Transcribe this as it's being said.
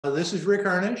This is Rick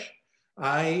Harnish.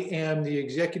 I am the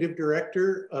Executive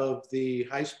Director of the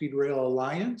High Speed Rail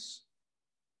Alliance.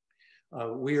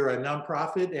 We are a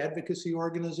nonprofit advocacy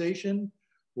organization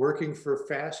working for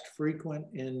fast, frequent,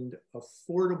 and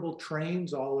affordable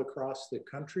trains all across the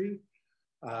country.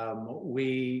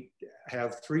 We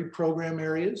have 3 program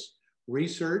areas.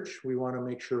 Research, we want to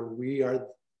make sure we are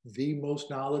the most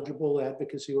knowledgeable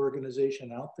advocacy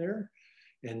organization out there.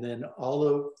 And then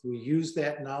we use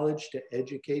that knowledge to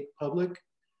educate public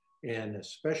and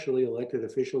especially elected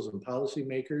officials and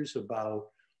policymakers about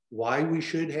why we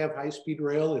should have high-speed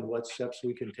rail and what steps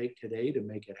we can take today to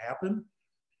make it happen.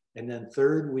 And then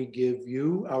third, we give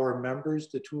you, our members,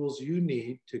 the tools you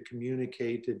need to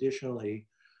communicate additionally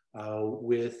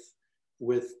with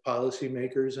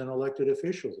policymakers and elected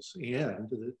officials and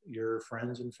your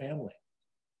friends and family.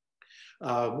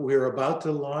 We're about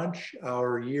to launch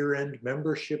our year-end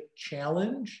membership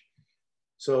challenge.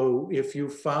 So if you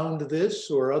found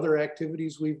this or other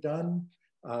activities we've done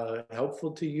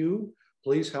helpful to you,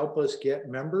 please help us get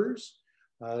members.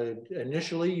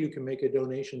 Initially, you can make a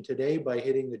donation today by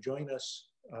hitting the Join Us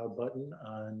button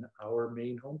on our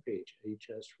main homepage,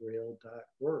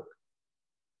 hsrail.org.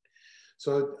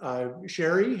 So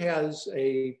Shari has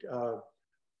a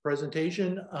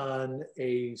presentation on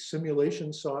a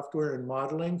simulation software and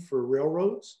modeling for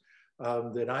railroads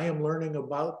that I am learning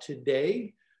about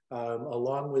today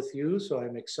along with you. So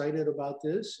I'm excited about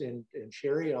this. And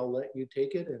Shari, I'll let you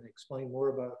take it and explain more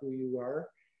about who you are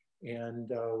and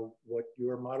what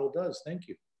your model does. Thank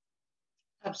you.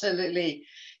 Absolutely.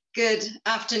 Good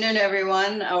afternoon,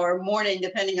 everyone, or morning,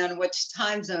 depending on which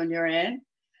time zone you're in.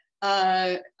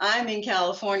 I'm in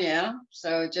California,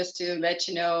 so just to let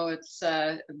you know, it's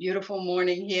a beautiful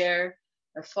morning here.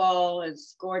 The fall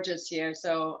is gorgeous here,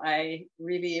 so I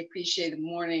really appreciate the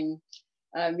morning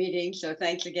meeting. So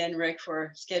thanks again, Rick,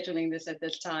 for scheduling this at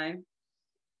this time.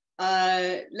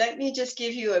 Let me just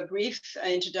give you a brief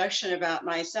introduction about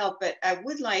myself, but I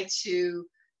would like to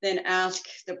then ask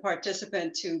the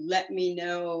participant to let me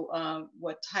know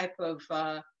what type of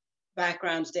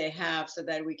backgrounds they have so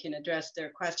that we can address their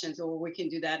questions, or we can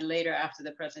do that later after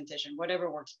the presentation, whatever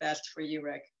works best for you,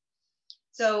 Rick.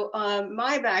 So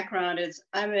my background is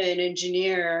I'm an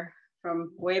engineer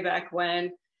from way back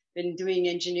when, been doing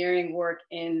engineering work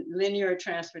in linear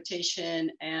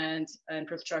transportation and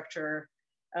infrastructure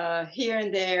here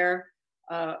and there.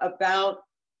 About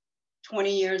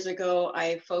 20 years ago,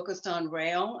 I focused on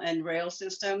rail and rail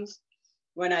systems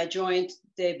when I joined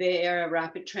the Bay Area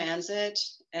Rapid Transit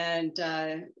and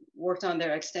worked on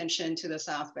their extension to the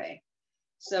South Bay.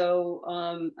 So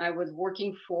I was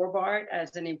working for BART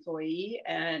as an employee,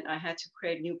 and I had to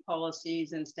create new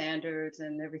policies and standards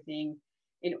and everything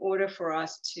in order for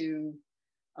us to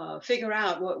figure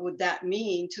out what would that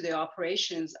mean to the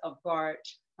operations of BART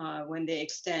when they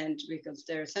extend, because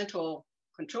their central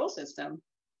control system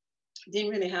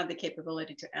didn't really have the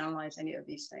capability to analyze any of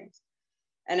these things.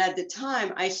 And at the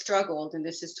time I struggled, and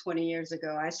this is 20 years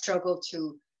ago, I struggled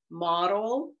to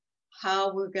model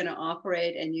how we're going to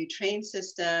operate a new train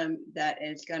system that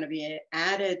is going to be an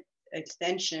added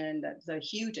extension, that's a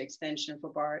huge extension for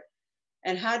BART.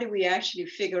 And how do we actually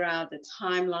figure out the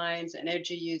timelines,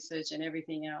 energy usage, and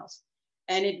everything else?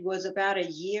 And it was about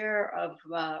a year of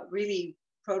really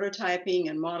prototyping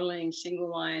and modeling single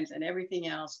lines and everything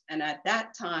else. And at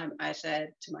that time, I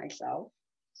said to myself,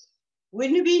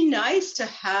 wouldn't it be nice to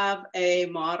have a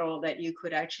model that you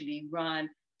could actually run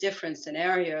different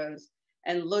scenarios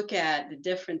and look at the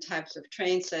different types of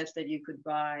train sets that you could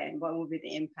buy and what would be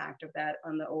the impact of that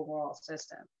on the overall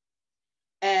system?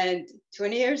 And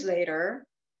 20 years later,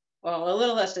 well, a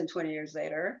little less than 20 years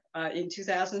later, in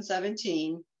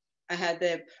 2017, I had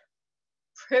the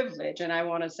privilege, and I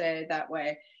want to say it that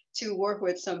way, to work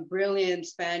with some brilliant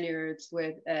Spaniards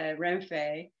with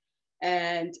Renfe.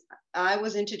 And I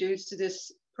was introduced to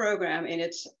this program in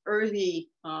its early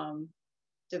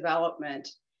development.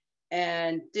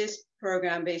 And this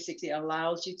program basically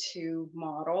allows you to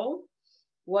model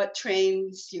what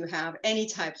trains you have, any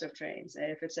types of trains.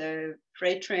 If it's a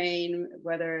freight train,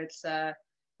 whether it's a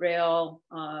rail,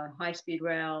 high-speed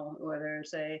rail, whether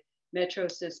it's a metro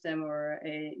system or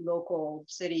a local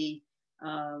city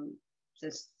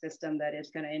system that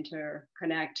is going to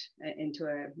interconnect into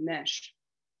a mesh.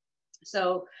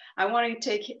 So I want to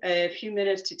take a few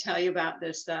minutes to tell you about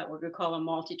this, what we call a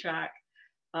multi-track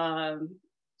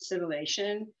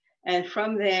simulation. And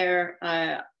from there,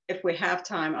 if we have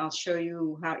time, I'll show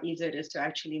you how easy it is to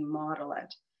actually model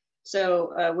it.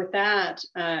 So with that,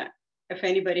 if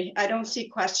anybody, I don't see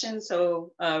questions,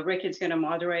 so Rick is going to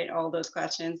moderate all those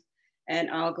questions, and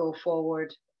I'll go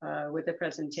forward with the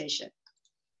presentation.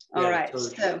 All Yeah, right, so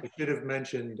so I should have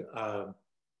mentioned,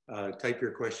 type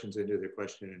your questions into the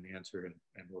question and answer,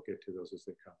 and we'll get to those as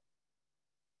they come.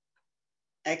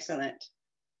 excellent.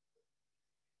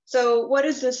 So what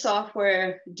does this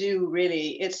software do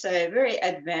really? It's a very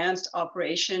advanced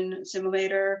operation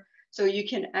simulator. So you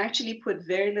can actually put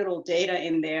very little data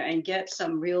in there and get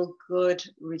some real good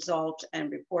results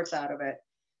and reports out of it.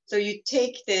 So you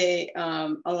take the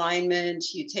alignment,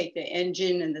 you take the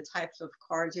engine and the types of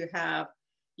cars you have,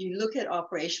 you look at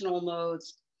operational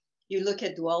modes, you look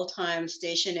at dwell time,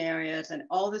 station areas, and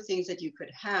all the things that you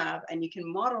could have, and you can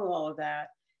model all of that,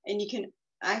 and you can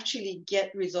actually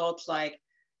get results like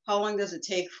how long does it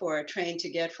take for a train to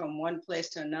get from one place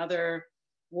to another?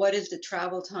 What is the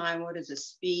travel time? What is the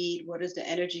speed? What is the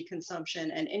energy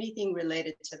consumption? And anything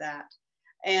related to that.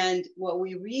 And what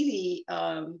we really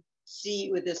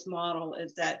see with this model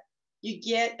is that you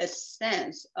get a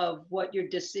sense of what your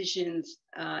decisions,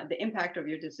 the impact of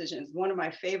your decisions. One of my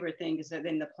favorite things is that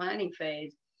in the planning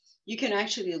phase, you can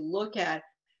actually look at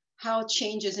how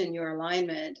changes in your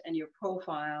alignment and your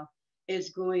profile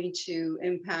is going to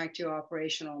impact your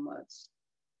operational modes.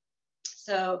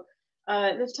 So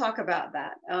let's talk about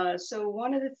that. So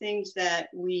one of the things that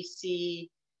we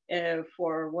see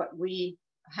for what we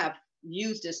have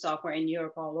used this software in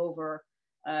Europe all over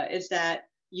is that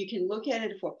you can look at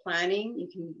it for planning, you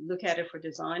can look at it for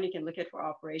design, you can look at it for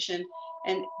operation.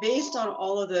 And based on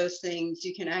all of those things,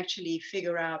 you can actually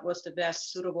figure out what's the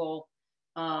best suitable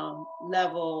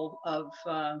level of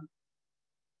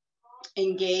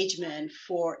engagement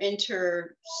for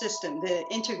the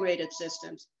integrated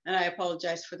systems. And I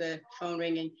apologize for the phone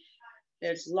ringing.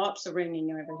 There's lots of ringing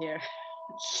over here.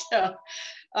 So,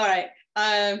 all right.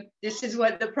 This is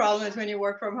what the problem is when you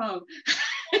work from home.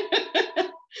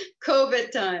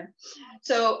 COVID time.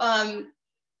 So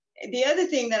the other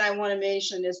thing that I want to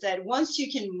mention is that once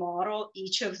you can model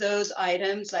each of those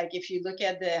items, like if you look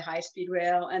at the high-speed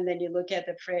rail and then you look at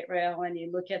the freight rail and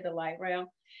you look at the light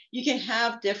rail, you can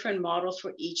have different models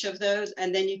for each of those,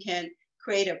 and then you can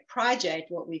create a project,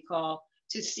 what we call,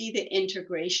 to see the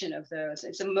integration of those.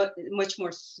 It's a much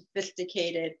more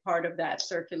sophisticated part of that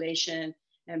circulation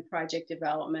and project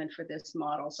development for this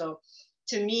model. So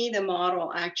to me, the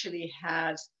model actually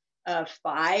has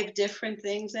 5 different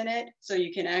things in it. So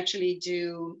you can actually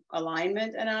do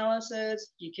alignment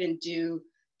analysis, you can do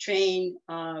train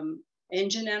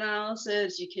engine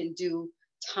analysis, you can do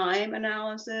time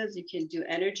analysis, you can do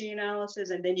energy analysis,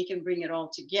 and then you can bring it all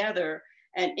together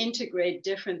and integrate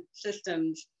different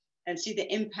systems and see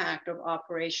the impact of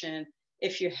operation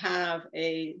if you have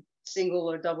a single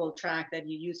or double track that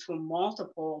you use for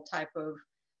multiple type of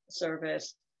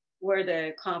service, where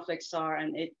the conflicts are,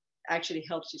 and it actually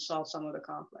helps you solve some of the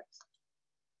conflicts.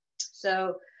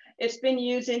 So it's been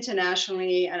used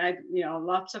internationally, and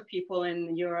lots of people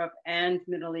in Europe and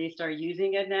Middle East are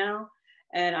using it now.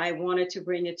 And I wanted to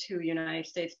bring it to the United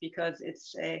States because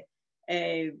it's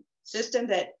a system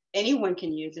that anyone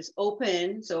can use. It's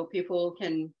open, so people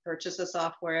can purchase the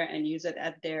software and use it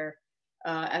at their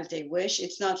as they wish.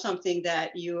 It's not something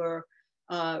that you're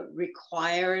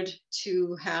required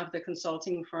to have the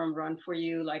consulting firm run for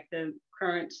you, like the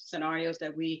current scenarios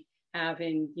that we have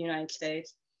in the United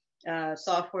States.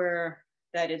 Software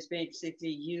that is basically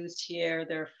used here,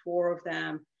 there are 4 of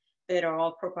them that are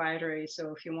all proprietary.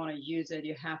 So if you want to use it,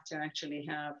 you have to actually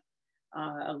have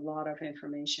a lot of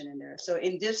information in there. So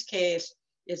in this case,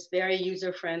 it's very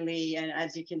user-friendly. And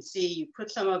as you can see, you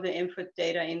put some of the input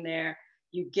data in there,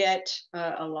 you get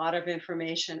a lot of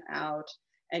information out,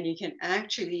 and you can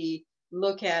actually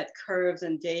look at curves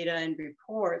and data and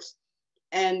reports.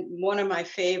 And one of my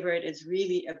favorite is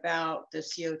really about the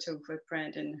CO2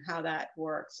 footprint and how that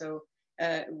works. So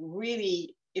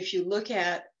really, if you look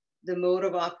at the mode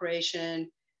of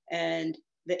operation and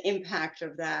the impact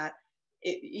of that,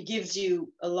 it gives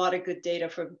you a lot of good data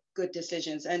for good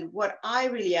decisions. And what I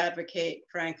really advocate,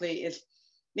 frankly, is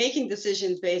making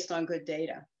decisions based on good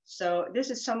data. So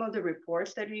this is some of the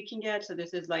reports that you can get. So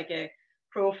this is like a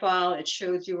profile. It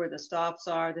shows you where the stops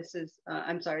are. This is,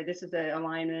 this is the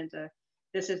alignment.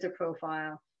 This is the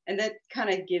profile. And that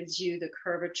kind of gives you the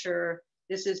curvature.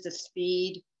 This is the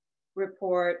speed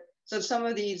report. So some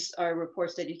of these are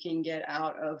reports that you can get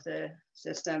out of the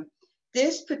system.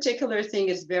 This particular thing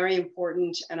is very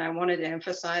important, and I wanted to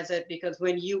emphasize it because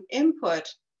when you input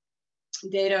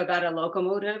data about a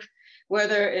locomotive,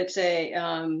 whether it's a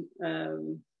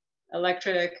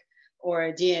electric or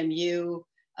a DMU,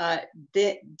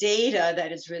 the data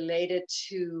that is related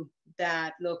to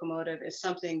that locomotive is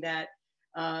something that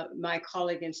my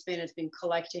colleague in Spain has been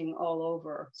collecting all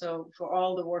over. So for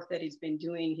all the work that he's been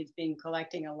doing, he's been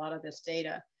collecting a lot of this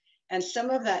data. And some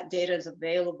of that data is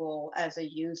available as a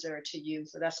user to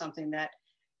use. So that's something that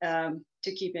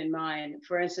to keep in mind.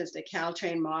 For instance, the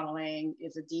Caltrain modeling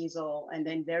is a diesel, and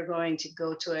then they're going to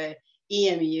go to a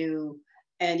EMU,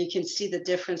 and you can see the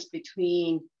difference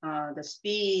between the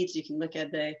speeds. You can look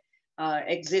at the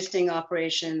existing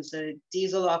operations, the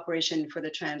diesel operation for the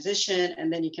transition,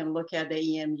 and then you can look at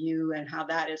the EMU and how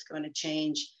that is going to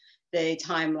change the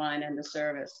timeline and the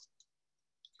service.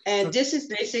 And so, this is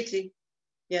basically,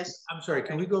 yes? I'm sorry,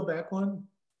 can we go back one?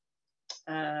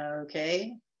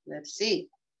 Okay, let's see.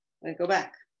 Let's go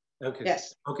back. Okay.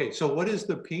 Yes. Okay, so what is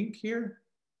the pink here?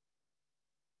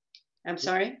 I'm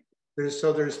sorry?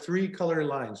 There's 3 color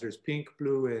lines. There's pink,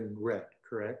 blue, and red,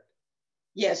 correct?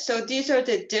 Yes, so these are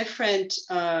the different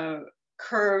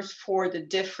curves for the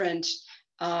different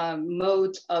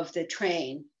modes of the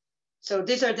train. So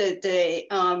these are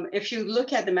if you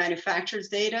look at the manufacturer's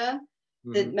data,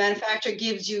 the manufacturer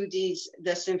gives you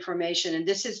this information, and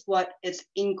this is what is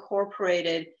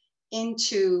incorporated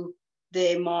into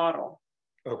the model.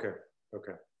 Okay,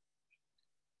 okay.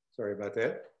 Sorry about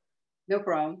that. No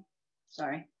problem,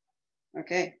 sorry.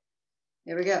 Okay,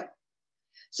 here we go.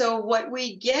 So what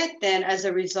we get then as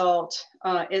a result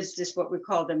is this what we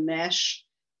call the mesh.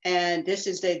 And this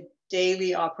is the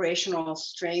daily operational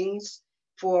strings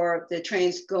for the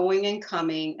trains going and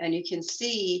coming. And you can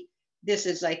see this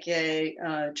is like a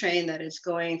train that is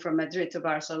going from Madrid to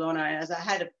Barcelona. And as I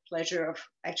had the pleasure of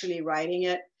actually riding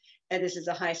it, and this is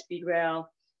a high-speed rail.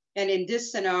 And in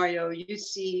this scenario, you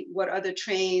see what other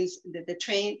trains,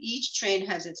 each train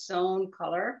has its own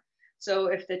color. So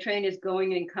if the train is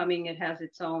going and coming, it has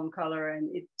its own color,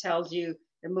 and it tells you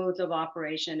the modes of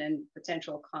operation and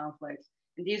potential conflicts.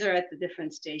 And these are at the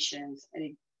different stations, and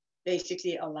it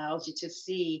basically allows you to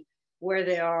see where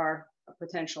there are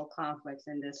potential conflicts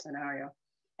in this scenario.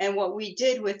 And what we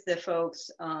did with the folks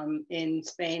in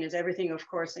Spain is everything, of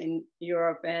course, in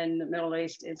Europe and the Middle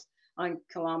East is on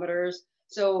kilometers.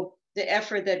 So the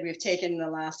effort that we've taken in the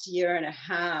last year and a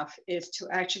half is to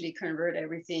actually convert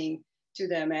everything to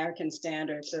the American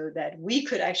standard so that we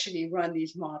could actually run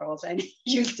these models and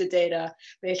use the data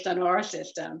based on our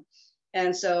system.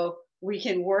 And so we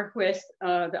can work with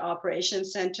the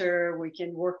operations center, we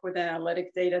can work with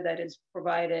analytic data that is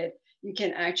provided. You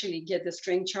can actually get the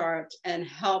string charts and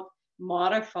help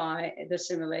modify the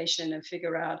simulation and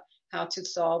figure out how to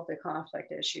solve the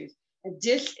conflict issues. And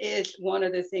this is one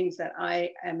of the things that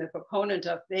I am a proponent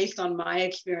of based on my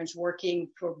experience working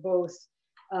for both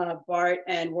BART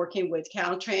and working with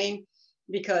Caltrain,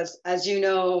 because as you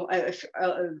know, if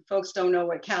folks don't know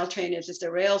what Caltrain is, it's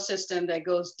the rail system that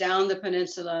goes down the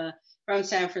peninsula from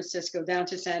San Francisco down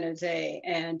to San Jose.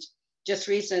 And just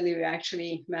recently, we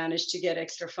actually managed to get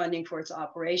extra funding for its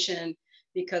operation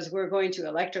because we're going to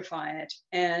electrify it.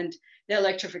 And the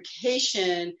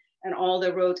electrification and all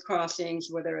the road crossings,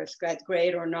 whether it's at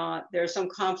grade or not, there are some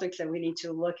conflicts that we need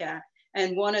to look at.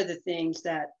 And one of the things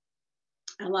that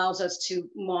allows us to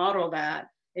model that,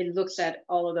 it looks at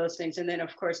all of those things. And then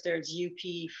of course there's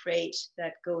UP freight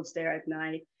that goes there at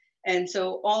night. And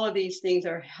so all of these things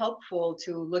are helpful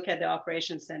to look at the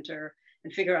operations center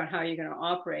and figure out how you're going to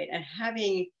operate. And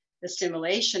having the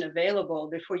simulation available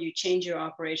before you change your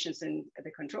operations in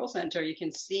the control center, you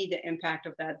can see the impact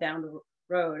of that down the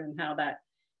road and how that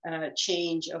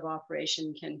change of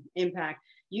operation can impact.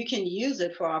 You can use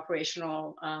it for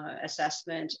operational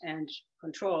assessment and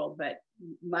control, but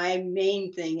my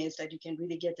main thing is that you can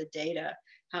really get the data,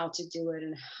 how to do it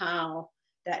and how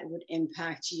that would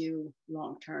impact you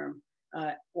long-term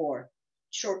or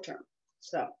short-term.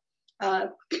 So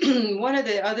one of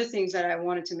the other things that I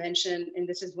wanted to mention, and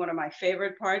this is one of my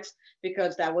favorite parts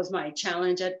because that was my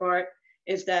challenge at BART,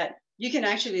 is that you can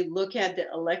actually look at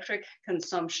the electric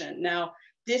consumption. Now,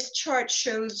 this chart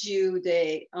shows you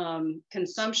the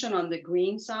consumption on the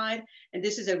green side, and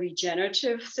this is a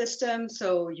regenerative system,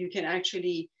 so you can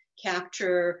actually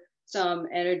capture some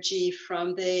energy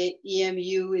from the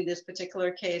EMU. In this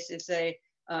particular case, it's a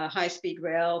high-speed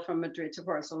rail from Madrid to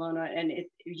Barcelona, and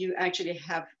you actually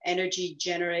have energy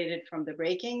generated from the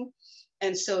braking.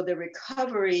 And so the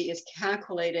recovery is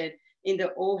calculated in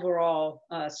the overall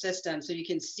system, so you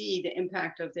can see the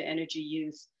impact of the energy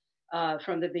use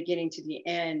from the beginning to the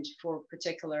end for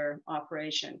particular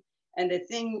operation. And the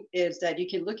thing is that you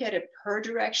can look at it per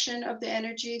direction of the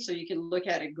energy. So you can look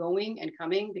at it going and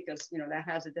coming because that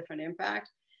has a different impact.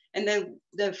 And then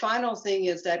the final thing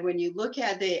is that when you look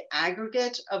at the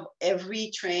aggregate of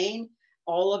every train,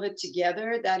 all of it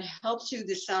together, that helps you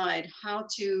decide how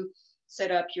to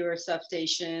set up your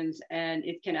substations. And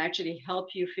it can actually help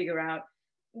you figure out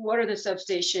what are the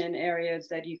substation areas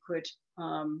that you could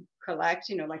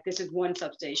collect, like this is one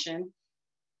substation.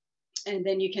 And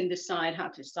then you can decide how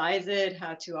to size it,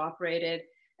 how to operate it.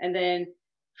 And then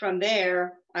from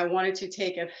there, I wanted to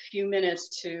take a few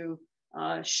minutes to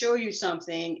show you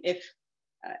something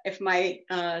if my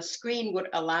screen would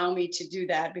allow me to do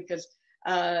that, because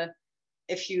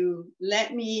if you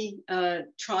let me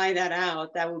try that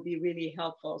out, that would be really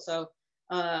helpful. So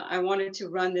I wanted to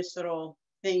run this little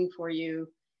thing for you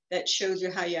that shows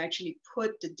you how you actually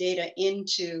put the data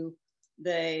into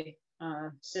the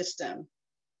system.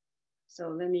 So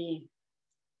let me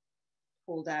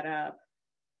pull that up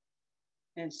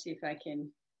and see if I can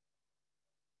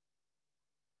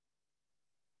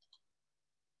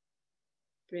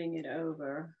bring it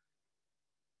over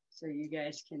so you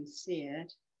guys can see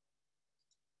it.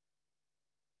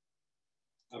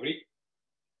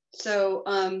 So,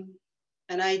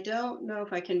 and I don't know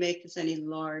if I can make this any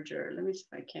larger. Let me see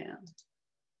if I can.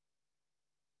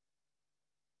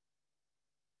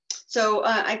 So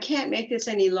I can't make this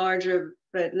any larger,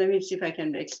 but let me see if I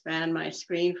can expand my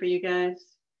screen for you guys.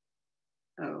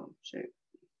 Oh, shoot.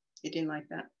 You didn't like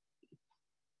that.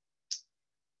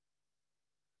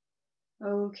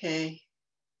 Okay.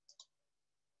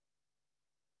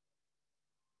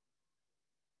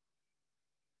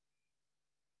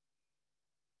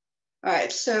 All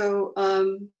right, so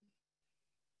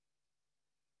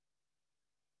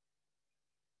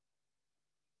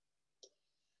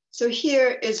so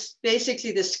here is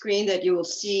basically the screen that you will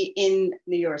see in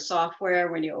your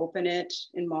software when you open it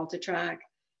in Multitrack,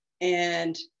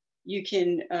 and you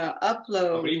can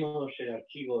upload.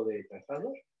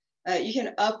 You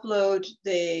can upload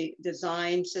the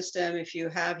design system if you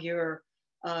have your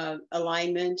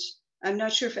alignment. I'm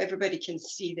not sure if everybody can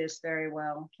see this very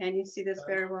well. Can you see this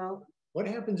very well? What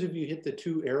happens if you hit the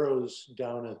two arrows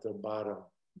down at the bottom?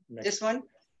 This one?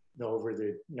 No, over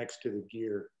the next to the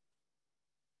gear.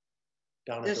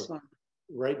 Down this at the, one.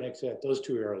 Right next to that, those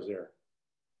two arrows there.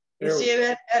 You see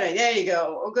it better? There you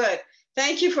go. Oh, good.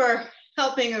 Thank you for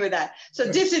helping me with that. So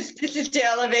this is the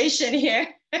elevation here.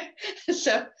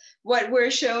 So what we're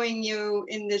showing you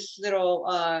in this little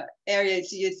area is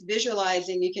it's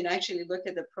visualizing. You can actually look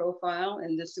at the profile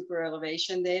and the super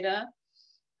elevation data.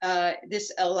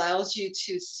 This allows you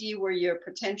to see where your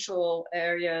potential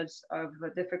areas of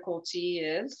difficulty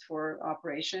is for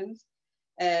operations,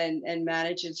 and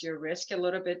manages your risk a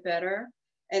little bit better.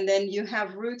 And then you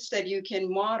have routes that you can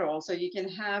model. So you can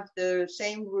have the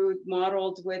same route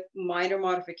modeled with minor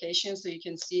modifications, so you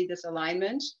can see this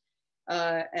alignment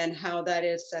and how that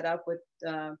is set up with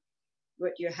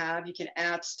what you have. You can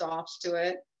add stops to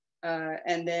it.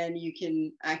 And then you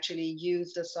can actually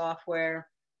use the software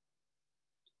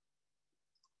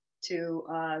to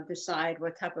decide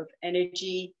what type of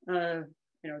energy,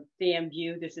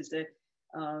 DMU, this is the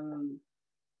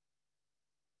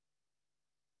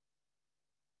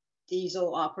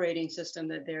diesel operating system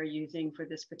that they're using for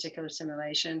this particular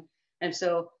simulation. And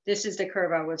so this is the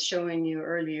curve I was showing you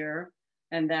earlier,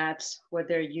 and that's what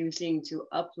they're using to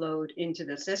upload into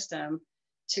the system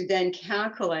to then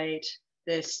calculate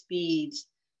the speeds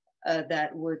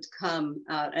that would come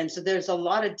out. And so there's a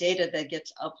lot of data that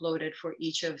gets uploaded for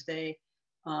each of the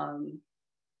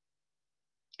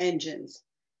engines.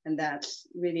 And that's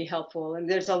really helpful. And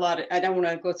there's a lot of, I don't want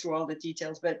to go through all the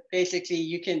details, but basically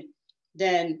you can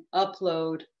then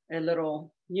upload a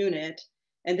little unit.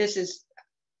 And this is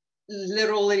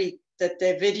literally that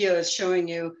the video is showing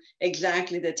you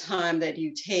exactly the time that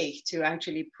you take to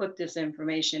actually put this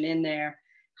information in there,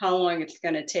 how long it's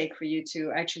going to take for you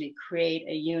to actually create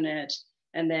a unit.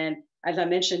 And then, as I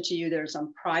mentioned to you, there are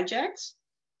some projects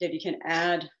that you can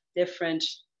add different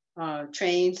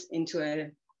trains into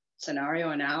a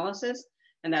scenario analysis.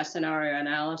 And that scenario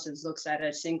analysis looks at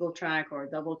a single track or a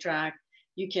double track.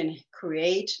 You can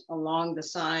create along the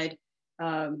side.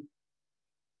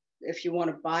 If you want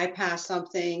to bypass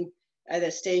something at a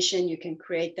station, you can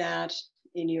create that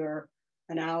in your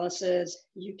analysis.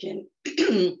 You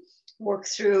can work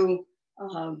through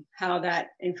how that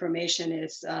information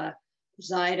is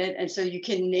resided. And so you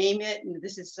can name it. And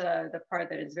this is the part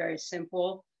that is very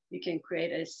simple. You can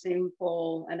create a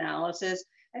simple analysis.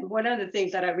 And one of the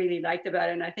things that I really liked about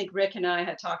it, and I think Rick and I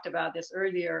had talked about this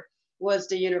earlier, was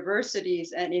the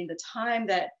universities. And in the time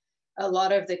that a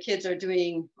lot of the kids are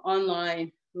doing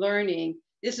online learning,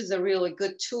 this is a really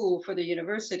good tool for the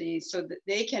universities so that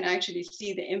they can actually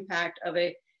see the impact of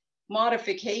a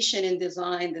modification in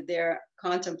design that they're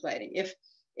contemplating. If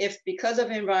because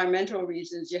of environmental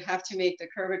reasons, you have to make the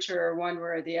curvature one way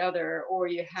or the other, or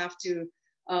you have to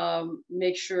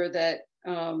make sure that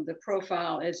the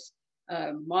profile is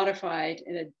modified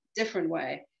in a different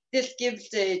way. This gives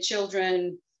the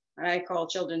children, I call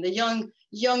children, the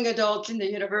young adults in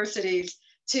the universities,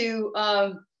 to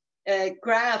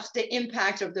grasp the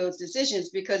impact of those decisions,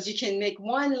 because you can make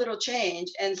one little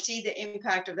change and see the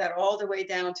impact of that all the way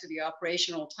down to the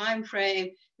operational time frame,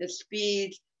 the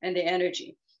speed, and the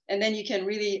energy. And then you can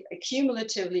really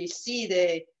cumulatively see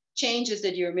the changes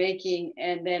that you're making,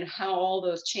 and then how all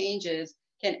those changes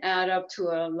can add up to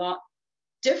a lot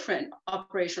different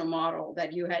operational model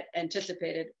that you had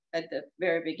anticipated at the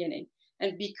very beginning.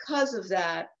 And because of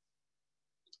that,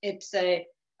 it's a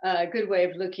good way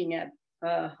of looking at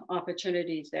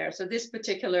opportunities there. So this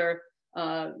particular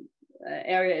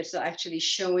area is actually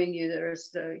showing you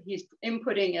he's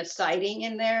inputting a sighting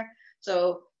in there.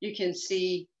 So you can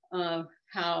see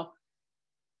how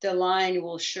the line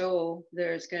will show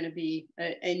there's going to be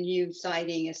a new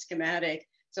sighting, a schematic.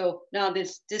 So now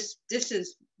this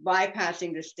is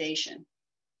bypassing the station,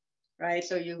 right?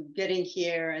 So you're getting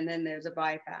here and then there's a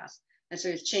bypass. And so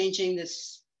it's changing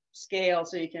this scale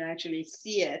so you can actually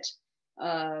see it.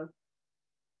 There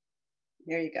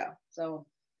you go. So,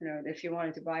 you know, if you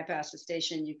wanted to bypass the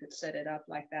station, you could set it up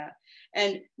like that.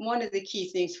 And one of the key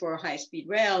things for high-speed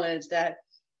rail is that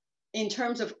in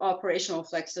terms of operational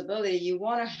flexibility, you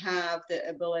want to have the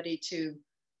ability to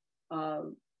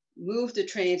move the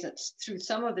trains through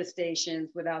some of the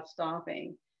stations without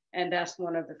stopping. And that's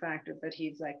one of the factors that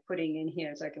he's like putting in here.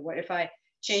 It's like, what if I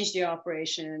change the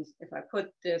operations? If I put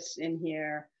this in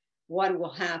here, what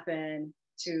will happen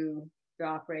to the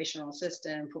operational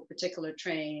system for particular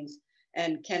trains?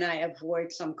 And can I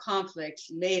avoid some conflicts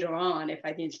later on if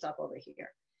I didn't stop over here?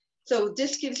 So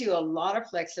this gives you a lot of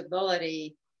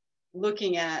flexibility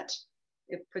looking at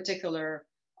particular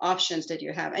options that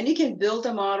you have. And you can build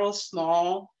a model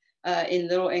small in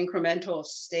little incremental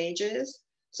stages,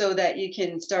 so that you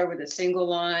can start with a single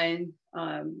line,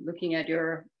 looking at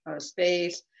your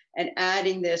space and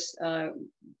adding this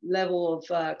level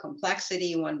of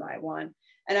complexity one by one.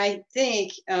 And I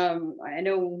think, I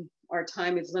know our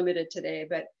time is limited today,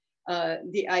 but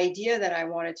the idea that I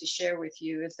wanted to share with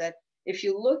you is that if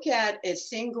you look at a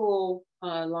single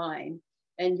line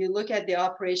and you look at the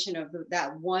operation of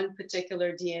that one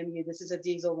particular DMU, this is a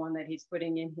diesel one that he's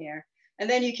putting in here, and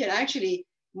then you can actually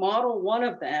model one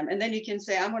of them, and then you can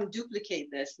say, I want to duplicate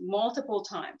this multiple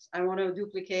times. I want to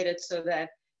duplicate it so that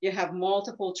you have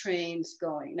multiple trains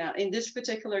going. Now, in this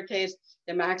particular case,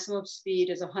 the maximum speed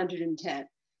is 110.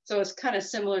 So it's kind of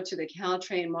similar to the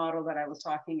Caltrain model that I was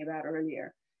talking about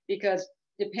earlier, because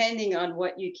depending on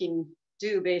what you can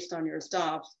do based on your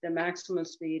stops, the maximum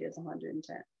speed is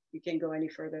 110. You can't go any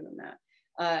further than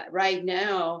that. Right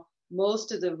now,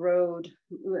 most of the road,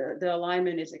 the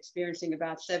alignment is experiencing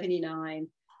about 79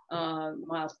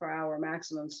 miles per hour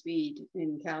maximum speed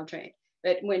in Caltrain.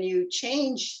 But when you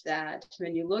change that,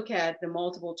 when you look at the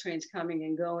multiple trains coming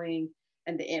and going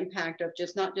and the impact of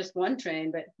not just one train,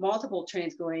 but multiple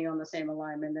trains going on the same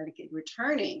alignment and then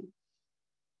returning,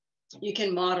 you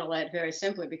can model it very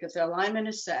simply because the alignment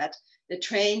is set, the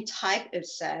train type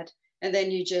is set, and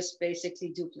then you just basically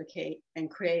duplicate and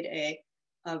create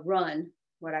a run,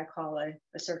 what I call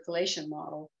a circulation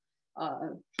model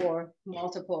for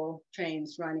multiple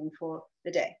trains running for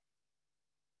the day.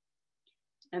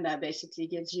 And that basically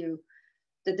gives you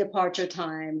the departure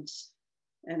times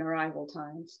and arrival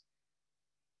times.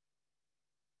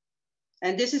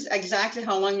 And this is exactly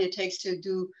how long it takes to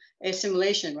do a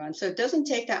simulation run. So it doesn't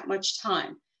take that much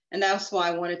time. And that's why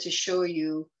I wanted to show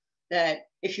you that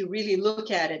if you really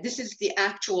look at it, this is the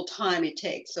actual time it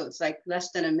takes. So it's like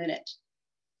less than a minute.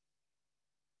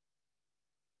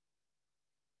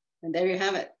 And there you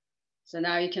have it. So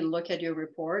now you can look at your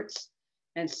reports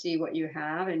and see what you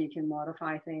have, and you can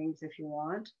modify things if you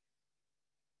want.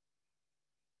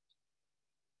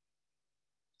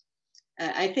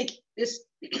 I think this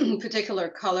particular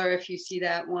color, if you see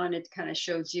that one, it kind of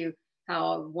shows you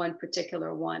how one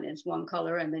particular one is one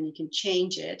color, and then you can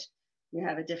change it. You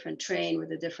have a different train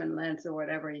with a different length or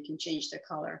whatever, you can change the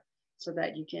color so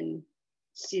that you can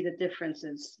see the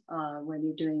differences when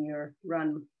you're doing your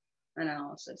run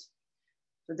analysis.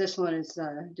 So this one is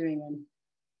doing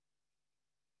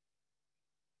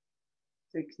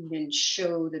so you can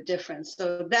show the difference.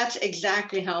 So that's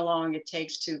exactly how long it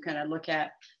takes to kind of look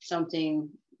at something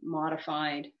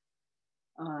modified.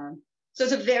 So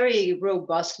it's a very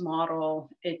robust model.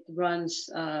 It runs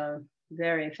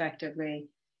very effectively.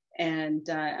 And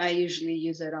I usually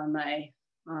use it on my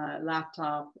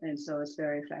laptop. And so it's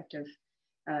very effective.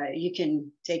 You can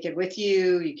take it with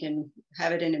you. You can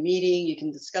have it in a meeting. You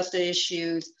can discuss the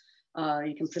issues.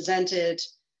 You can present it.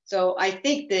 So I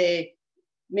think the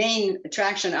main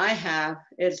attraction I have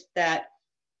is that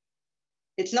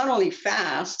it's not only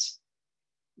fast,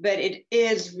 but it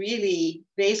is really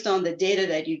based on the data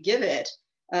that you give it,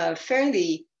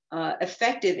 fairly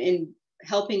effective in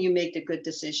helping you make the good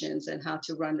decisions and how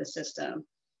to run the system.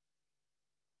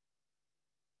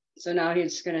 So now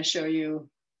he's going to show you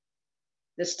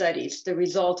the studies, the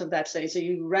result of that study. So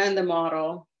you ran the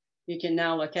model. You can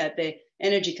now look at the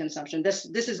energy consumption. This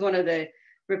is one of the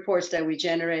reports that we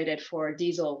generated for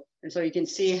diesel. And so you can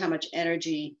see how much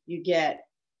energy you get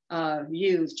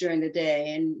used during the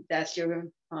day, and that's your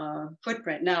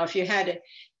footprint. Now, if you had an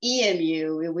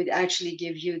EMU, it would actually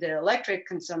give you the electric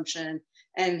consumption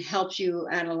and help you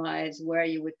analyze where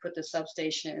you would put the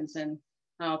substations and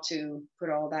how to put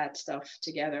all that stuff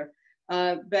together.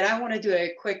 But I want to do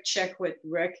a quick check with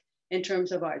Rick in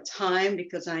terms of our time,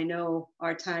 because I know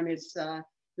our time is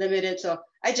limited. So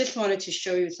I just wanted to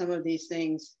show you some of these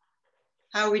things.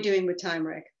 How are we doing with time,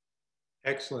 Rick?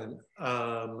 Excellent.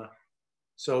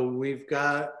 So we've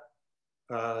got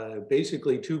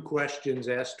basically 2 questions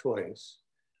asked twice.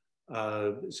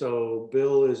 So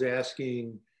Bill is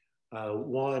asking,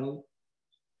 one,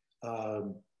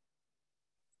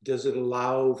 does it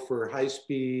allow for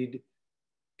high-speed,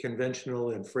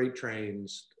 conventional, and freight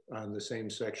trains on the same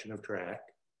section of track?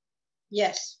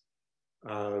 Yes.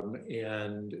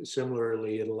 And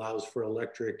similarly, it allows for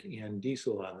electric and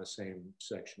diesel on the same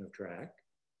section of track.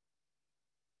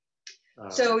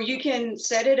 So you can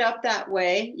set it up that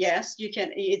way. Yes, you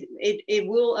can. It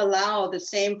will allow the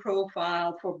same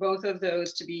profile for both of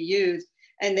those to be used.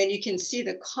 And then you can see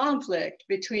the conflict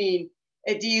between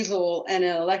a diesel and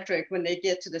an electric when they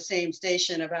get to the same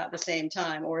station about the same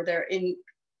time, or they're in,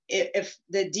 if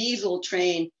the diesel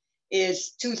train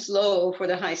is too slow for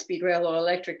the high-speed rail or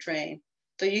electric train.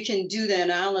 So you can do the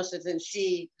analysis and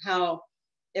see how,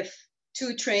 if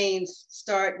 2 trains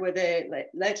start with a,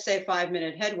 let's say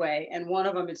 5-minute headway, and one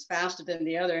of them is faster than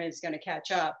the other and it's going to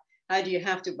catch up, how do you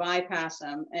have to bypass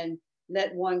them and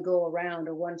let one go around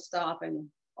or one stop and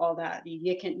all that?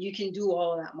 You can do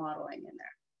all of that modeling in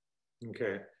there.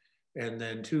 Okay. And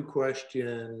then 2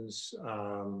 questions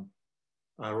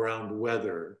around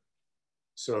weather.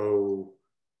 So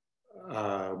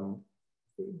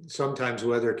sometimes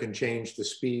weather can change the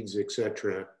speeds,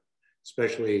 etc.,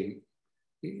 especially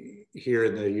here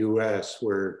in the US,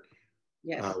 where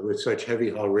yes. With such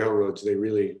heavy haul railroads, they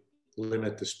really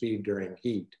limit the speed during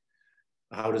heat.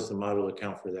 How does the model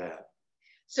account for that?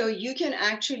 So you can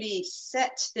actually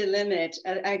set the limit.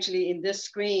 Actually, in this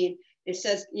screen, it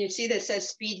says, you see that says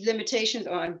speed limitations.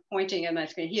 Oh, I'm pointing at my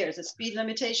screen here. It's a speed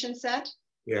limitation set.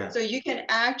 Yeah. So you can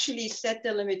actually set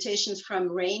the limitations from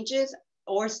ranges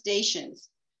or stations.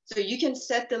 So you can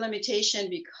set the limitation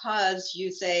because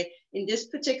you say, in this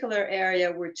particular area,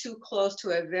 we're too close to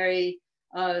a very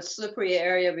slippery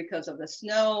area because of the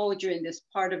snow during this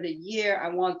part of the year. I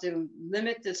want to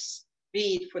limit the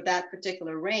speed for that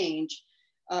particular range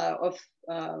of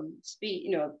speed.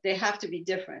 You know, they have to be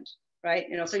different, right?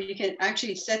 You know, so you can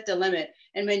actually set the limit.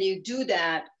 And when you do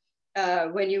that,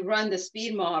 when you run the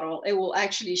speed model, it will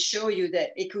actually show you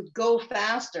that it could go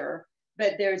faster,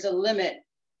 but there's a limit.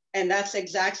 And that's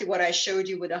exactly what I showed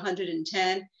you with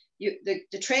 110.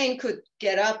 The train could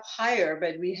get up higher,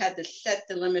 but we had to set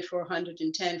the limit for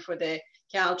 110 for the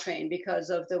Caltrain because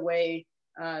of the way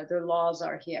the laws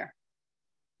are here.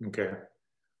 Okay.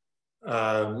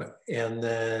 And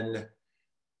then,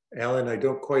 Alan, I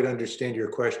don't quite understand your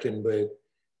question, but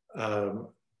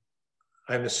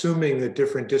I'm assuming that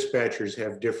different dispatchers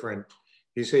have different,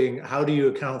 you're saying, how do you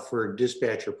account for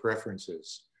dispatcher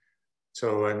preferences?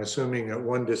 So I'm assuming that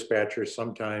one dispatcher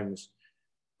sometimes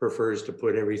prefers to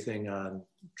put everything on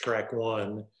track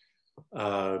 1,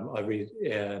 but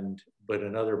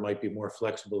another might be more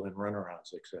flexible in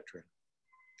runarounds, etc.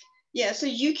 Yeah, so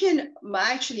you can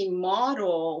actually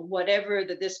model whatever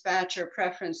the dispatcher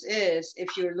preference is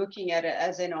if you're looking at it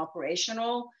as an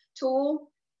operational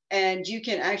tool, and you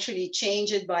can actually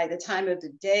change it by the time of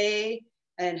the day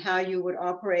and how you would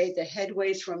operate the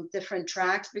headways from different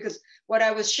tracks. Because what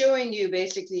I was showing you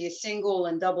basically is single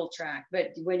and double track.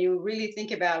 But when you really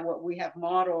think about what we have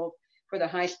modeled for the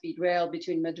high-speed rail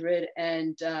between Madrid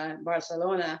and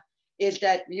Barcelona, is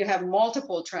that you have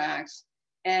multiple tracks,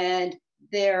 and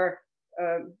they're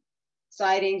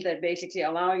sidings that basically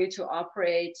allow you to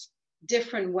operate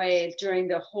different ways during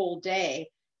the whole day.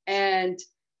 And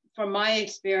from my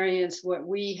experience, what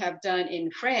we have done in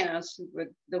France, with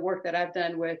the work that I've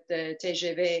done with the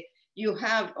TGV, you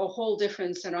have a whole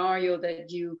different scenario that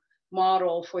you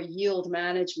model for yield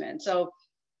management. So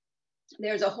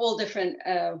there's a whole different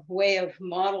way of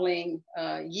modeling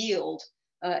yield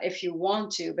if you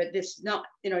want to, but this not,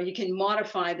 you know, you can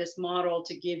modify this model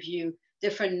to give you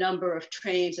different number of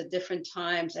trains at different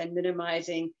times and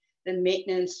minimizing the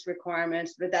maintenance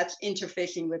requirements, but that's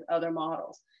interfacing with other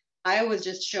models. I was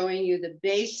just showing you the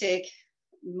basic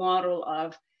model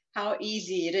of how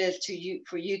easy it is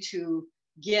for you to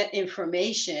get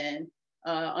information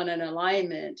on an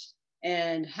alignment,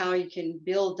 and how you can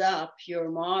build up your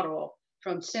model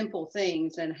from simple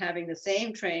things, and having the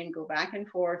same train go back and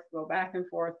forth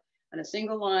on a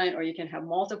single line, or you can have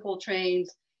multiple trains,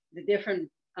 the different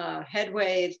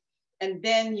headways, and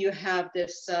then you have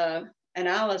this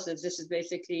analysis. This is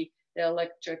basically the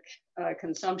electric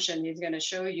consumption he's going to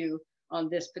show you on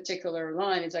this particular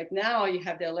line. It's like, now you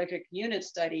have the electric unit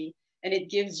study, and it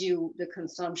gives you the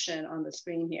consumption on the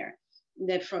screen here. And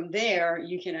then from there,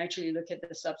 you can actually look at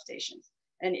the substations,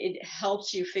 and it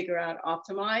helps you figure out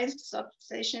optimized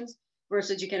substations,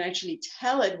 versus you can actually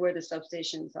tell it where the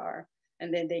substations are,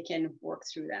 and then they can work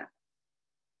through that.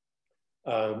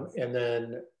 And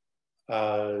then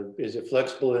is it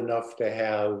flexible enough to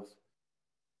have,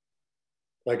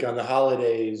 like on the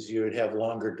holidays, you would have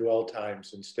longer dwell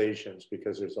times in stations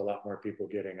because there's a lot more people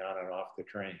getting on and off the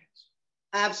trains?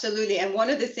 Absolutely. And one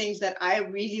of the things that I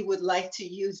really would like to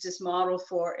use this model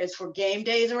for is for game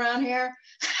days around here.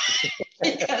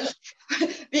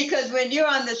 because when you're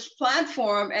on this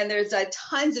platform and there's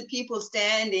tons of people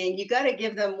standing, you got to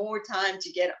give them more time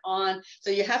to get on.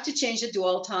 So you have to change the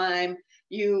dwell time.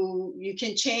 You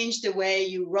can change the way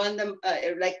you run them,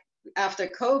 like after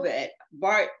COVID,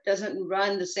 BART doesn't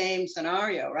run the same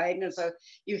scenario, right? And so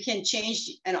you can change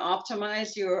and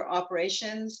optimize your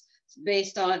operations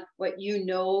based on what you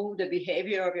know the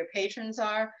behavior of your patrons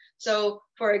are. So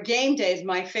for a game days,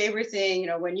 my favorite thing,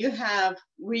 when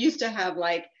we used to have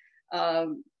like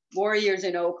Warriors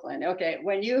in Oakland. Okay,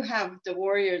 when you have the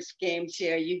Warriors games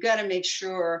here, you got to make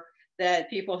sure that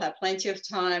people have plenty of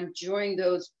time during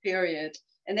those periods.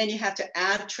 And then you have to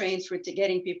add trains for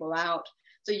getting people out.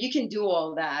 So you can do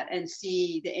all that and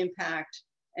see the impact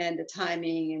and the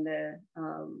timing and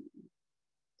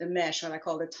the mesh, what I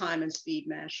call the time and speed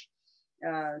mesh,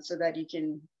 so that you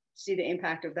can see the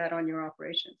impact of that on your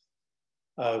operations.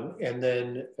 And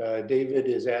then David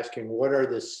is asking, what are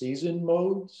the season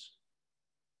modes?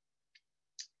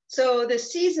 So the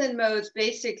season modes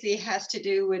basically has to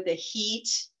do with the heat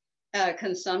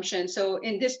consumption. So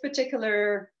in this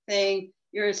particular thing,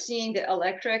 you're seeing the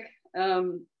electric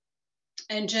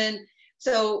engine.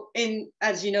 So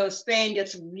as you know, Spain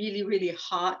gets really, really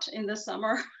hot in the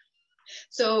summer.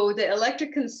 So the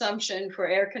electric consumption for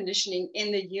air conditioning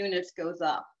in the units goes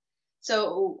up.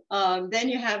 So then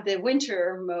you have the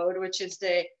winter mode, which is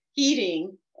the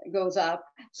heating goes up.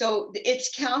 So it's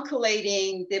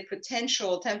calculating the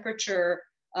potential temperature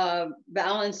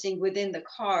balancing within the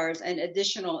cars and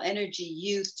additional energy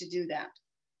used to do that,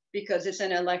 because it's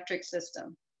an electric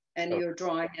system and you're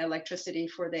drawing electricity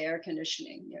for the air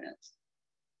conditioning units.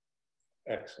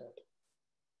 Excellent.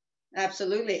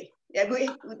 Absolutely. Yeah,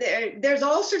 there's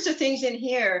all sorts of things in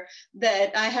here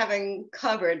that I haven't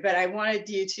covered, but I wanted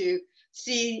you to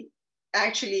see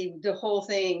actually the whole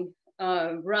thing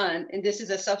run. And this is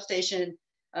a substation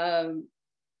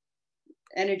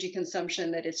energy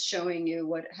consumption that is showing you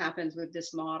what happens with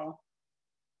this model.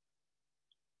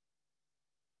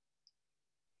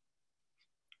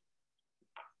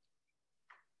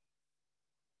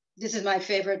 This is my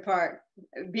favorite part,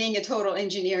 being a total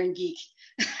engineering geek.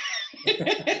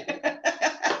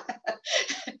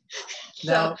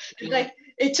 Now, so, like,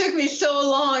 it took me so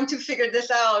long to figure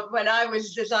this out when I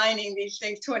was designing these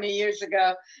things 20 years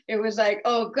ago. It was like,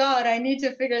 oh God, I need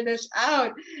to figure this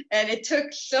out. And it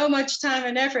took so much time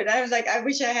and effort. I was like, I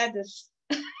wish I had this.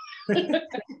 Now,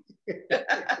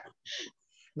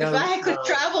 if I could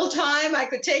travel time, I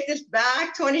could take this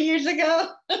back 20 years ago.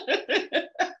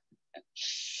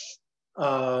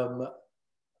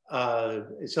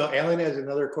 So Alan has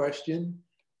another question.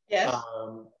 Yes.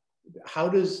 How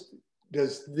does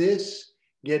this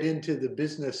get into the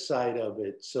business side of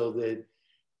it, so that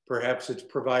perhaps it's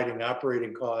providing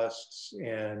operating costs,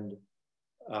 and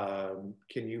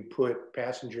can you put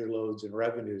passenger loads and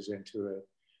revenues into it,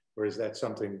 or is that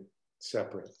something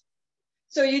separate?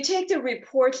 So you take the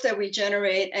reports that we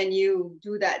generate and you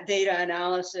do that data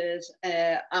analysis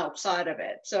outside of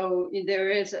it. So there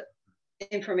is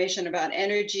information about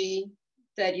energy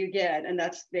that you get, and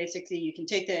that's basically, you can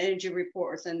take the energy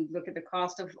reports and look at the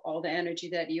cost of all the energy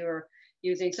that you're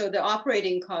using. So the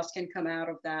operating costs can come out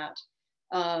of that.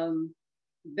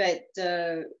 But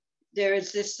there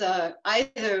is this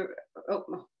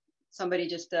somebody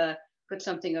just put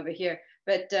something over here,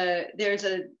 but there's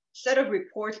a set of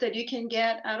reports that you can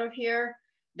get out of here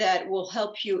that will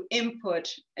help you input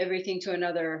everything to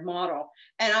another model.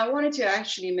 And I wanted to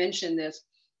actually mention this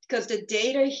because the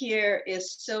data here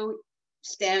is so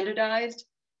standardized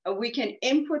we can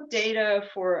input data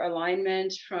for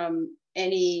alignment from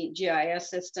any GIS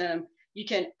system. You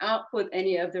can output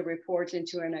any of the reports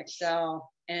into an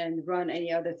Excel and run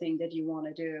any other thing that you want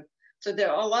to do. So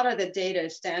there are a lot of the data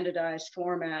is standardized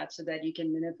format so that you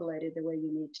can manipulate it the way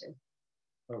you need to.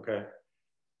 Okay.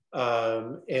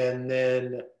 And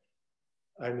then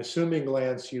I'm assuming,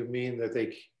 Lance, you mean that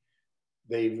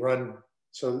they run,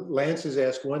 so Lance has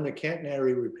asked, when the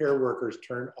catenary repair workers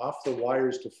turn off the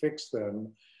wires to fix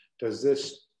them, does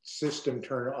this system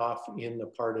turn off in the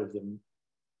part of the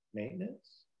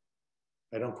maintenance?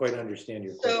 I don't quite understand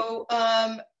your question. So,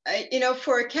 you know,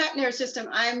 for a catenary system,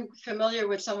 I'm familiar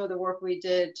with some of the work we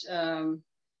did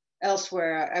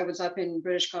elsewhere. I was up in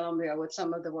British Columbia with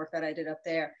some of the work that I did up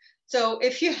there. So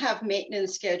if you have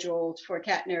maintenance scheduled for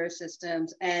catenary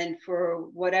systems and for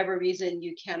whatever reason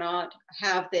you cannot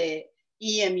have the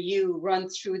EMU run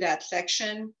through that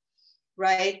section,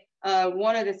 right?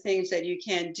 One of the things that you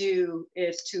can do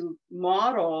is to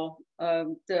model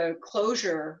the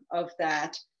closure of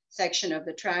that section of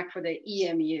the track for the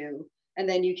EMU, and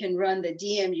then you can run the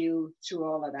DMU through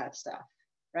all of that stuff,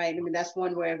 right? I mean, that's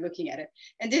one way of looking at it.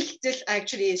 And this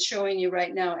actually is showing you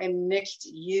right now a mixed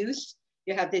use.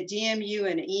 You have the DMU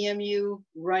and EMU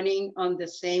running on the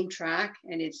same track,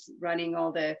 and it's running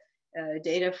all the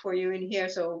data for you in here.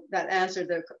 So that answered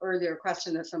the earlier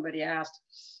question that somebody asked.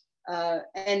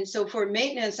 And so for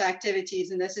maintenance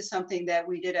activities, and this is something that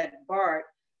we did at BART,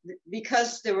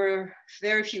 because there were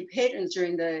very few patrons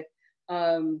during the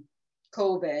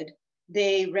COVID,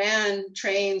 they ran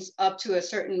trains up to a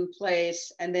certain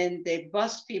place, and then they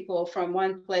bused people from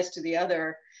one place to the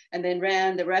other, and then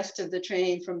ran the rest of the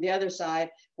train from the other side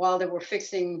while they were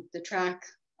fixing the track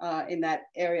in that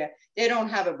area. They don't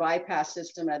have a bypass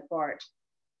system at BART.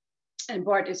 And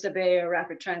BART is the Bay Area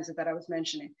Rapid Transit that I was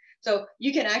mentioning. So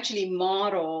you can actually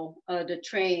model the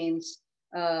trains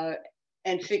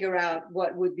and figure out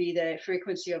what would be the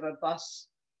frequency of a bus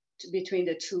between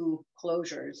the two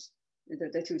closures,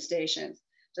 the two stations.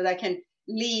 So that can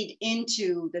lead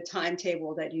into the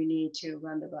timetable that you need to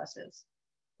run the buses.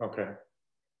 Okay.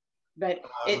 But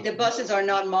the buses are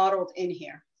not modeled in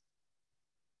here.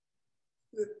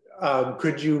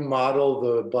 Could you model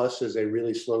the bus as a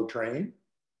really slow train?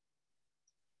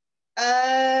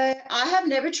 I have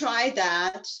never tried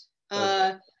that.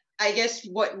 Okay. I guess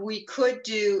what we could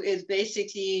do is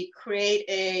basically create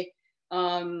a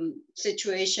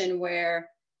situation where,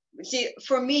 see,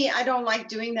 for me, I don't like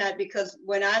doing that because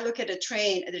when I look at a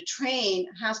train, the train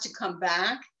has to come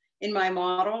back in my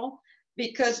model,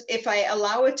 because if I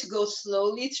allow it to go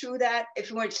slowly through that,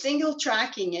 if we're single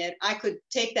tracking it, I could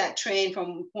take that train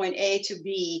from point A to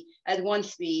B at one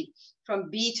speed,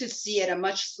 from B to C at a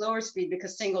much slower speed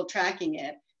because single tracking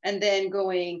it, and then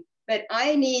going, but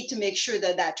I need to make sure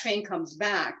that that train comes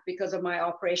back because of my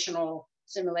operational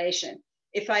simulation.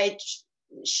 If I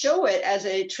show it as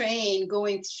a train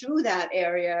going through that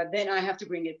area, then I have to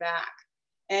bring it back.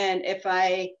 And if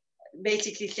I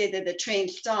basically say that the train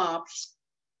stops,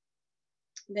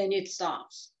 then it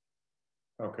stops.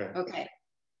 Okay. Okay.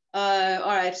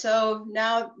 All right, so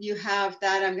now you have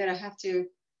that. I'm gonna have to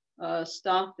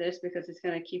stop this because it's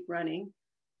gonna keep running.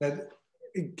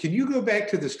 Can you go back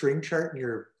to the string chart in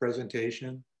your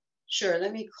presentation? Sure,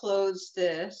 let me close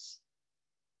this.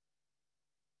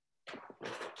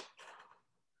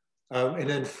 And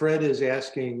then Fred is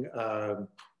asking,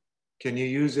 can you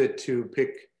use it to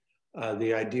pick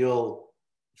the ideal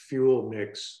fuel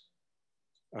mix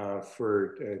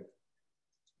for,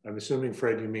 I'm assuming,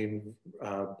 Fred, you mean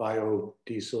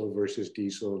biodiesel versus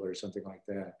diesel or something like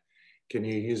that. Can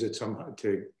you use it somehow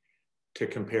to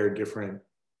compare different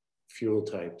fuel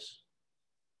types?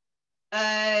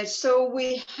 So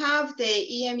we have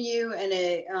the EMU and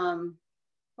a,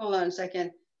 hold on a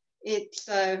second. It's,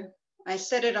 I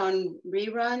set it on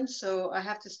rerun, so I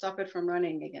have to stop it from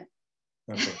running again.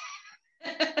 Okay.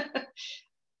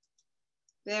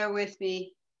 Bear with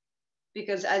me,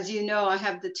 because as you know, I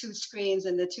have the two screens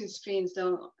and the two screens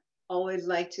don't always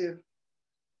like to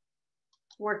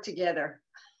work together.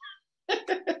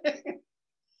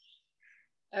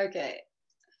 Okay.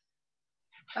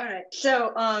 All right,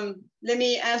 so let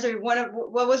me answer what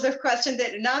was the question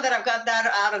that, now that I've got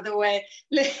that out of the way,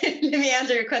 let me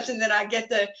answer your question, then I get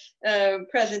the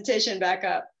presentation back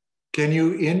up. Can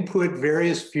you input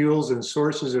various fuels and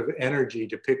sources of energy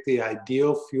to pick the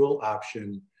ideal fuel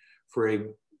option for a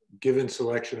given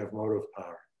selection of motive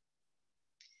power?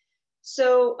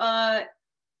 So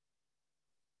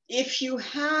if you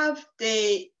have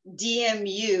the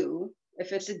DMU,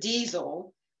 if it's a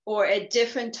diesel, or a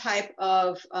different type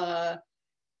of,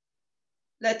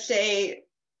 let's say,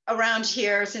 around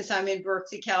here, since I'm in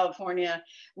Berkeley, California,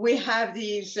 we have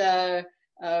these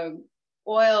recycled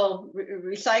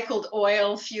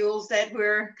oil fuels that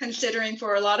we're considering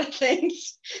for a lot of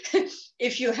things.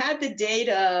 If you had the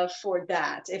data for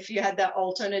that, if you had that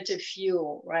alternative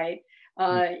fuel, right?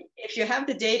 If you have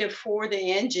the data for the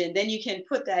engine, then you can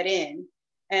put that in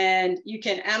and you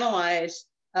can analyze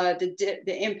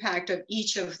the impact of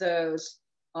each of those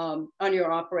on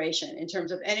your operation in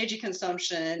terms of energy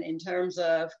consumption, in terms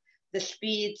of the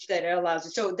speeds that it allows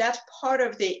you. So that's part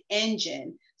of the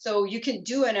engine. So you can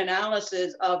do an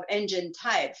analysis of engine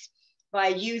types by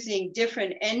using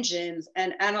different engines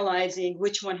and analyzing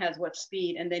which one has what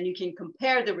speed, and then you can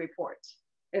compare the reports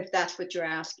if that's what you're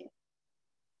asking.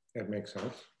 That makes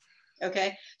sense.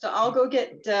 Okay, so I'll go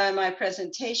get my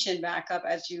presentation back up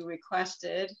as you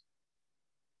requested.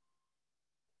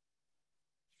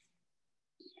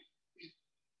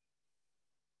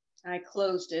 I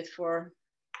closed it for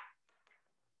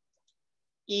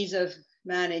ease of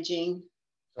managing.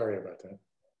 Sorry about that.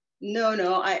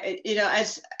 No,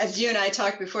 as you and I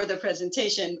talked before the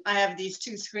presentation, I have these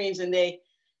two screens and they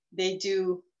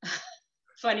do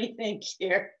funny things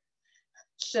here.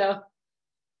 So.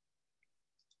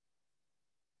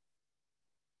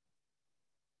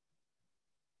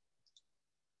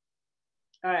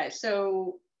 All right,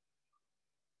 so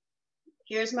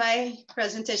here's my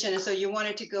presentation. And so you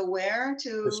wanted to go where?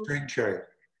 To the string chart.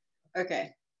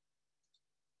 Okay.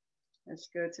 Let's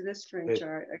go to the string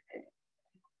chart. Okay.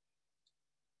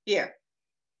 Here.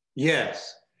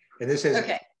 Yes. And this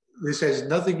has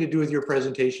nothing to do with your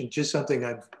presentation, just something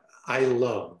I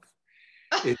love.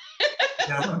 It's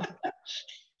down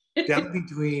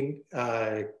between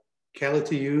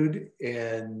Calatayud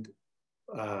and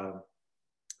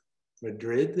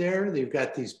Madrid there. They've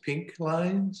got these pink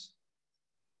lines.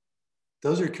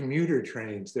 Those are commuter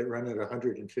trains that run at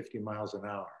 150 miles an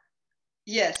hour.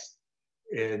 Yes.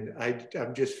 And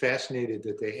I'm just fascinated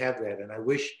that they have that. And I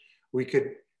wish we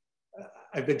could,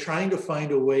 I've been trying to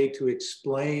find a way to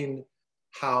explain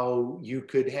how you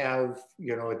could have,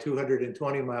 a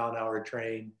 220 mile an hour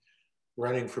train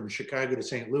running from Chicago to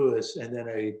St. Louis, and then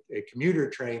a commuter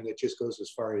train that just goes as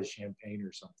far as Champaign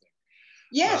or something.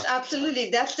 Yes, absolutely.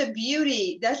 That's the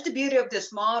beauty. That's the beauty of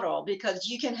this model, because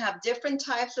you can have different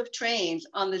types of trains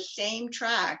on the same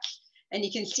track, and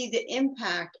you can see the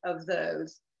impact of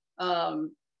those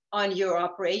on your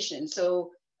operation.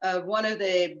 So one of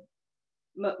the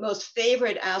most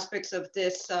favorite aspects of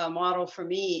this model for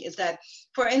me is that,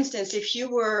 for instance, if you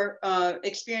were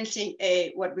experiencing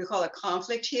what we call a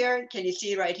conflict here, can you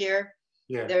see right here?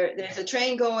 Yeah. There's a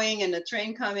train going and a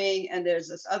train coming, and there's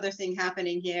this other thing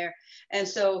happening here. And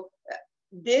so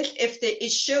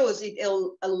it shows,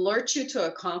 it'll alert you to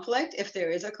a conflict if there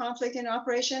is a conflict in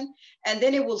operation, and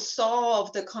then it will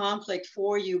solve the conflict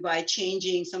for you by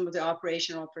changing some of the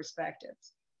operational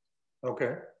perspectives.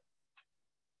 Okay.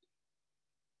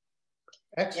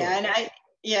 Excellent.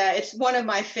 Yeah, and it's one of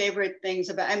my favorite things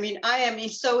about, I am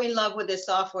so in love with this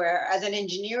software. As an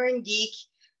engineering geek,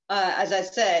 as I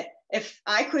said, if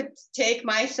I could take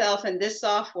myself and this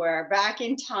software back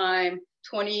in time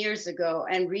 20 years ago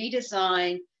and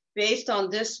redesign based on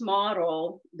this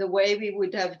model, the way we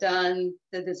would have done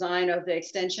the design of the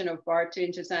extension of BART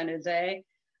into San Jose,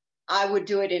 I would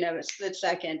do it in a split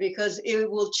second, because it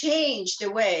will change the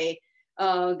way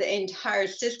the entire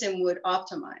system would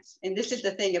optimize. And this is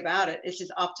the thing about it. This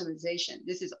is optimization.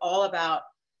 This is all about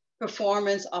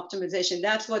performance optimization.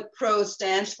 That's what PROS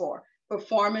stands for,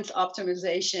 performance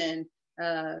optimization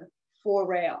for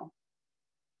rail.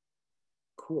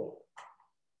 Cool.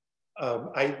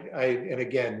 And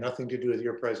again, nothing to do with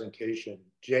your presentation.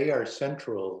 JR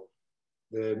Central,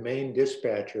 the main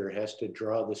dispatcher, has to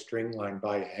draw the string line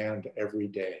by hand every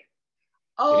day.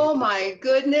 Oh my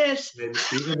goodness. And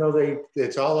even though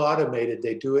it's all automated,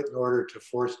 they do it in order to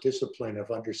force discipline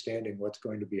of understanding what's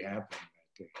going to be happening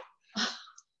that day.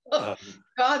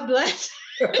 God bless.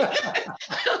 When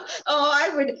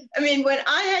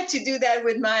I had to do that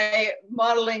with my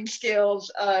modeling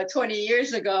skills 20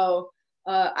 years ago,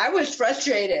 I was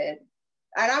frustrated,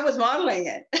 and I was modeling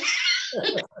it,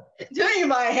 doing it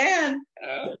by hand.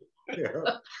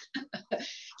 Yeah.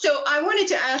 So I wanted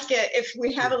to ask if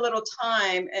we have a little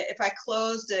time, if I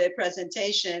close the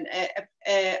presentation,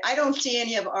 I don't see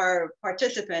any of our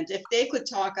participants. If they could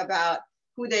talk about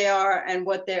who they are and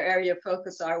what their area of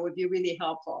focus are, would be really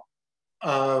helpful.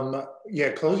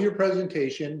 Yeah, close your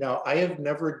presentation. Now, I have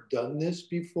never done this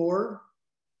before,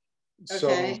 so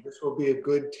this will be a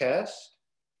good test.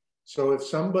 So if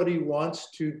somebody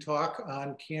wants to talk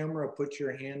on camera, put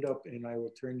your hand up and I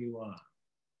will turn you on.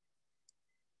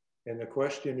 And the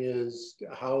question is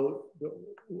how,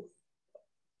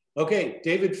 okay,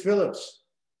 David Phillips,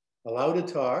 allowed to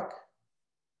talk.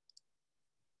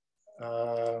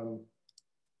 There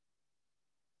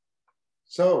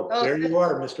you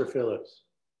are, Mr. Phillips.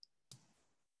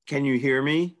 Can you hear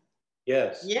me?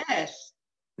 Yes. Yes.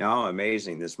 No,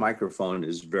 amazing. This microphone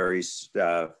is very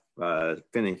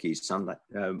finicky.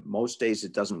 Most days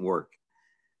it doesn't work.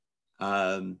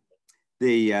 So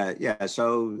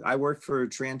I work for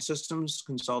Trans Systems,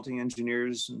 consulting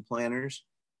engineers and planners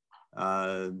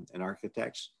and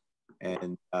architects.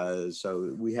 And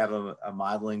so we have a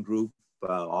modeling group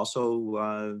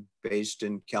also based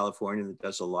in California that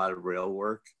does a lot of rail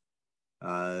work.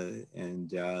 So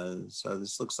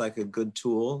this looks like a good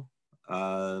tool.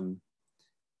 Do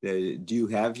you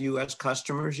have US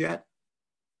customers yet?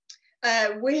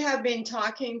 We have been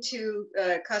talking to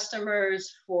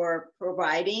customers for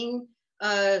providing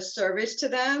service to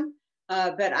them,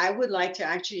 but I would like to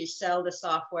actually sell the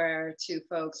software to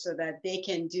folks so that they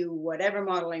can do whatever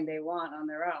modeling they want on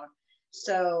their own.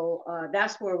 So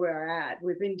that's where we're at.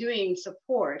 We've been doing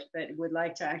support, but would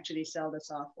like to actually sell the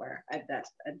software at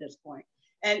this point.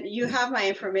 And you have my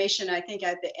information, I think,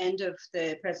 at the end of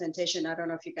the presentation. I don't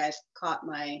know if you guys caught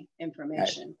my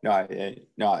information. I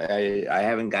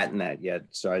haven't gotten that yet.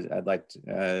 So I'd like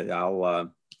to,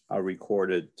 I'll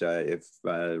record it if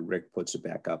Rick puts it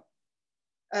back up.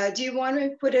 Do you want me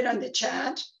to put it on the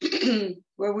chat?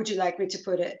 Where would you like me to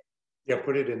put it? Yeah,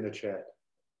 put it in the chat.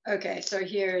 Okay, so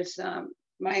here's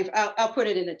I'll put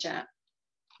it in the chat.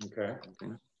 Okay.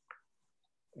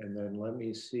 And then let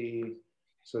me see.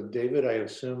 So David, I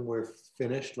assume we're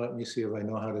finished. Let me see if I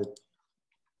know how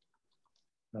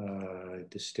to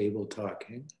disable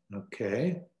talking.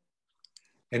 Okay.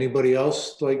 Anybody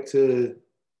else like to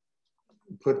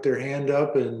put their hand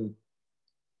up and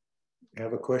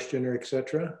have a question or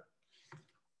etc.?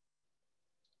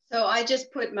 So I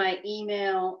just put my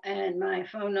email and my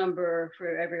phone number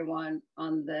for everyone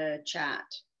on the chat.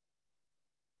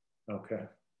 Okay.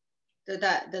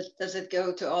 Does it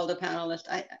go to all the panelists?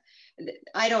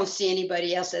 I don't see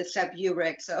anybody else except you,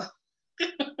 Rick. So.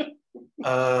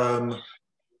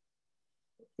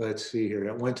 Let's see here.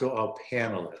 It went to all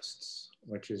panelists,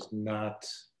 which is not.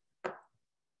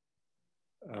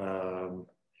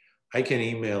 I can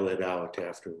email it out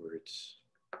afterwards.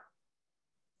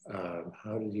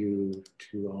 How do you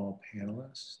to all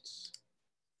panelists?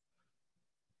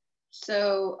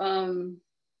 So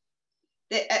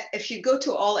if you go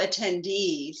to all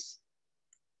attendees.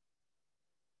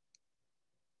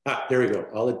 There we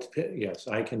go. Yes,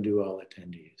 I can do all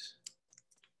attendees.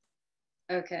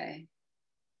 Okay.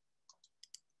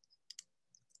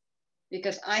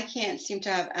 Because I can't seem to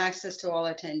have access to all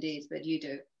attendees, but you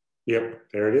do. Yep,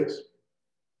 there it is.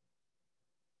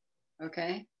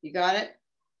 Okay, you got it?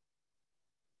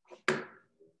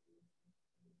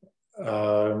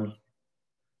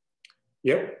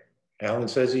 Yep, Alan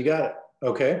says he got it.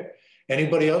 Okay.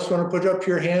 Anybody else want to put up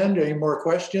your hand? Any more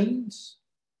questions?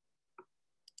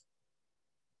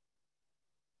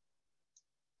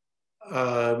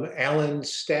 Alan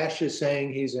Stash is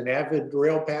saying he's an avid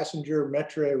rail passenger,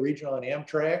 Metro, Regional, and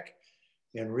Amtrak,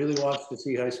 and really wants to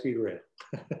see high-speed rail.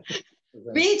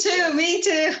 Me too, me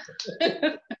too.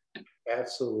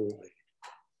 Absolutely.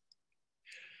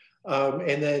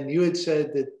 And then you had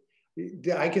said that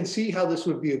I can see how this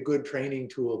would be a good training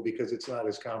tool because it's not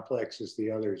as complex as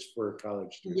the others for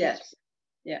college students. Yes.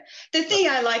 Yeah. The thing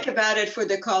I like about it for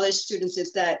the college students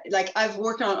is that, like, I've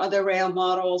worked on other rail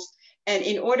models, and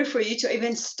in order for you to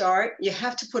even start, you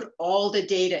have to put all the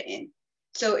data in.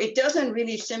 So it doesn't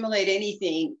really simulate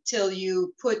anything till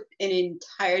you put an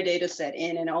entire data set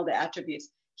in and all the attributes.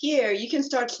 Here, you can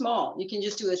start small. You can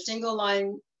just do a single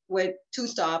line with 2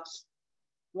 stops,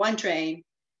 1 train,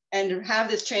 and have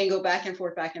this train go back and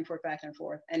forth, back and forth, back and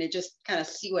forth. And it just kind of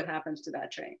see what happens to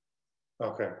that train.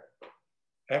 Okay,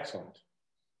 excellent.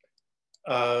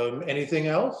 Anything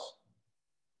else?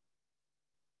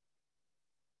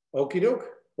 Okie doke.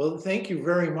 Well, thank you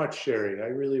very much, Shari. I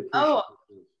really appreciate it.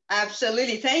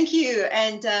 Absolutely, thank you.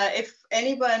 And if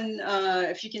anyone,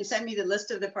 if you can send me the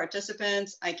list of the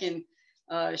participants, I can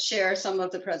share some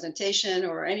of the presentation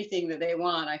or anything that they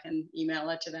want. I can email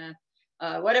it to them.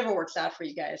 Whatever works out for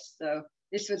you guys. So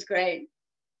this was great.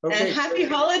 Okay. And happy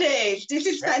holidays. This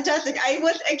is fantastic. I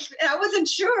wasn't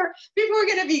sure people were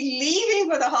going to be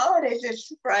leaving for the holidays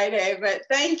this Friday, but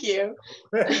thank you.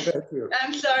 Thank you.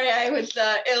 I'm sorry I was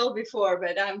ill before,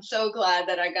 but I'm so glad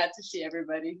that I got to see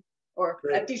everybody, or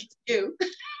at least you.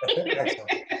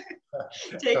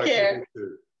 Take care.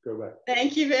 Goodbye.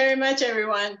 Thank you very much,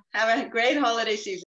 everyone. Have a great holiday season.